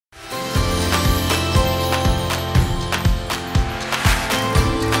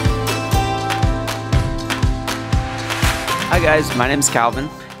guys, my name is Calvin,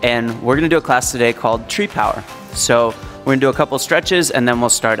 and we're gonna do a class today called Tree Power. So we're gonna do a couple stretches and then we'll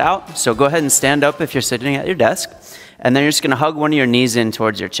start out. So go ahead and stand up if you're sitting at your desk, and then you're just gonna hug one of your knees in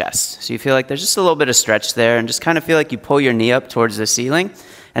towards your chest. So you feel like there's just a little bit of stretch there, and just kind of feel like you pull your knee up towards the ceiling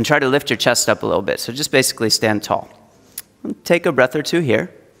and try to lift your chest up a little bit. So just basically stand tall. Take a breath or two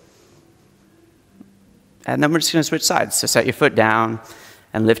here. And then we're just gonna switch sides. So set your foot down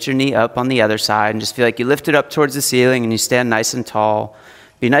and lift your knee up on the other side, and just feel like you lift it up towards the ceiling and you stand nice and tall.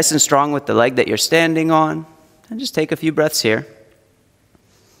 Be nice and strong with the leg that you're standing on, and just take a few breaths here.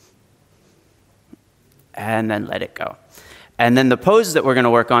 And then let it go. And then the pose that we're gonna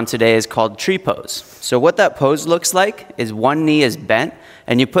work on today is called tree pose. So what that pose looks like is one knee is bent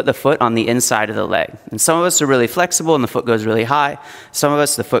and you put the foot on the inside of the leg. And some of us are really flexible and the foot goes really high. Some of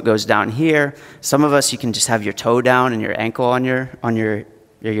us, the foot goes down here. Some of us, you can just have your toe down and your ankle on your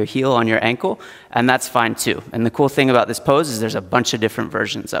heel on your ankle, and that's fine too. And the cool thing about this pose is there's a bunch of different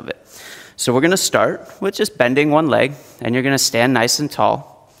versions of it. So we're gonna start with just bending one leg, and you're gonna stand nice and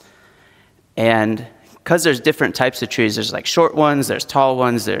tall. And because there's different types of trees, there's like short ones, there's tall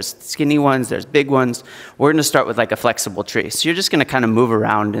ones, there's skinny ones, there's big ones. We're gonna start with like a flexible tree. So you're just gonna kind of move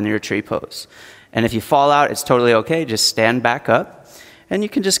around in your tree pose. And if you fall out, it's totally okay, just stand back up. And you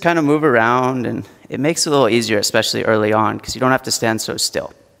can just kind of move around, and it makes it a little easier, especially early on, because you don't have to stand so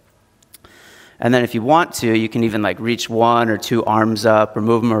still. And then if you want to, you can even like reach one or two arms up or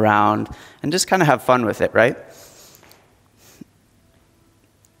move them around and just kind of have fun with it, right?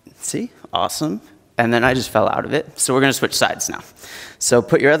 See? Awesome. And then I just fell out of it. So we're gonna switch sides now. So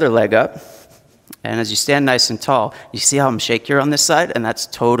put your other leg up, and as you stand nice and tall, you see how I'm shakier on this side, and that's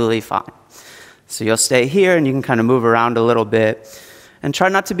totally fine. So you'll stay here, and you can kind of move around a little bit. And try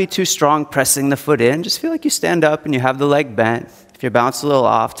not to be too strong pressing the foot in. Just feel like you stand up and you have the leg bent. If you're bounced a little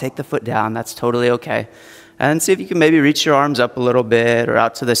off, take the foot down. That's totally okay. And see if you can maybe reach your arms up a little bit or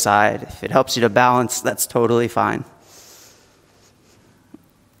out to the side. If it helps you to balance, that's totally fine.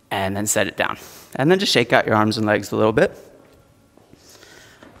 And then set it down. And then just shake out your arms and legs a little bit.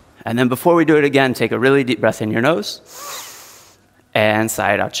 And then before we do it again, take a really deep breath in your nose and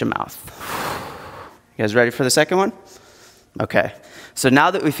sigh it out your mouth. You guys ready for the second one? Okay. So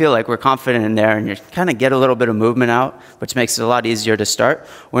now that we feel like we're confident in there and you kind of get a little bit of movement out, which makes it a lot easier to start,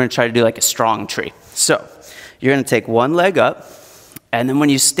 we're gonna try to do like a strong tree. So you're gonna take one leg up, and then when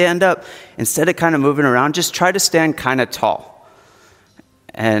you stand up, instead of kind of moving around, just try to stand kind of tall.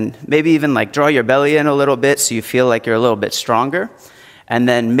 And maybe even like draw your belly in a little bit so you feel like you're a little bit stronger. And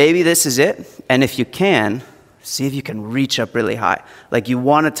then maybe this is it. And if you can, see if you can reach up really high. Like you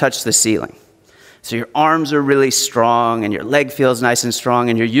wanna touch the ceiling. So your arms are really strong and your leg feels nice and strong,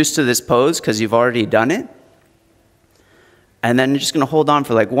 and you're used to this pose because you've already done it. And then you're just gonna hold on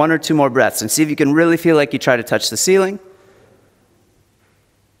for like one or two more breaths and see if you can really feel like you try to touch the ceiling.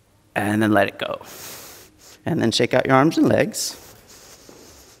 And then let it go. And then shake out your arms and legs.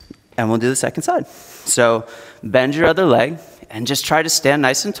 And we'll do the second side. So bend your other leg and just try to stand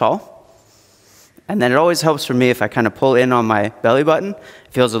nice and tall. And then it always helps for me if I kind of pull in on my belly button.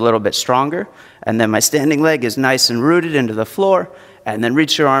 It feels a little bit stronger. And then my standing leg is nice and rooted into the floor. And then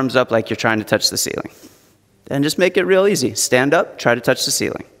reach your arms up like you're trying to touch the ceiling. And just make it real easy. Stand up, try to touch the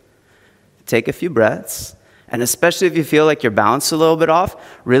ceiling. Take a few breaths. And especially if you feel like you're balanced a little bit off,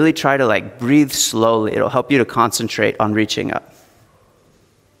 really try to like breathe slowly. It'll help you to concentrate on reaching up.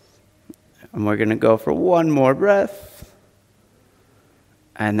 And we're gonna go for one more breath.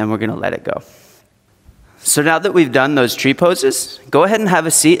 And then we're gonna let it go. So now that we've done those tree poses, go ahead and have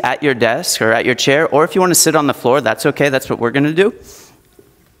a seat at your desk or at your chair, or if you want to sit on the floor, that's okay, that's what we're gonna do.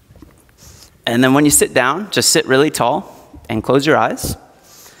 And then when you sit down, just sit really tall and close your eyes.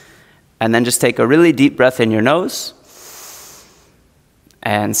 And then just take a really deep breath in your nose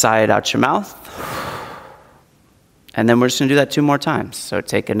and sigh it out your mouth. And then we're just gonna do that 2 more times. So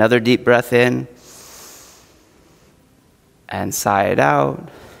take another deep breath in and sigh it out.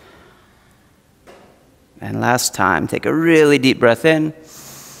 And last time, take a really deep breath in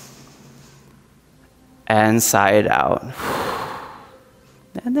and sigh it out.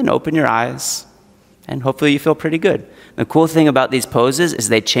 And then open your eyes, and hopefully you feel pretty good. The cool thing about these poses is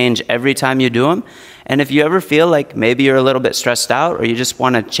they change every time you do them. And if you ever feel like maybe you're a little bit stressed out or you just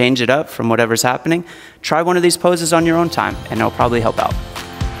want to change it up from whatever's happening, try one of these poses on your own time, and it'll probably help out.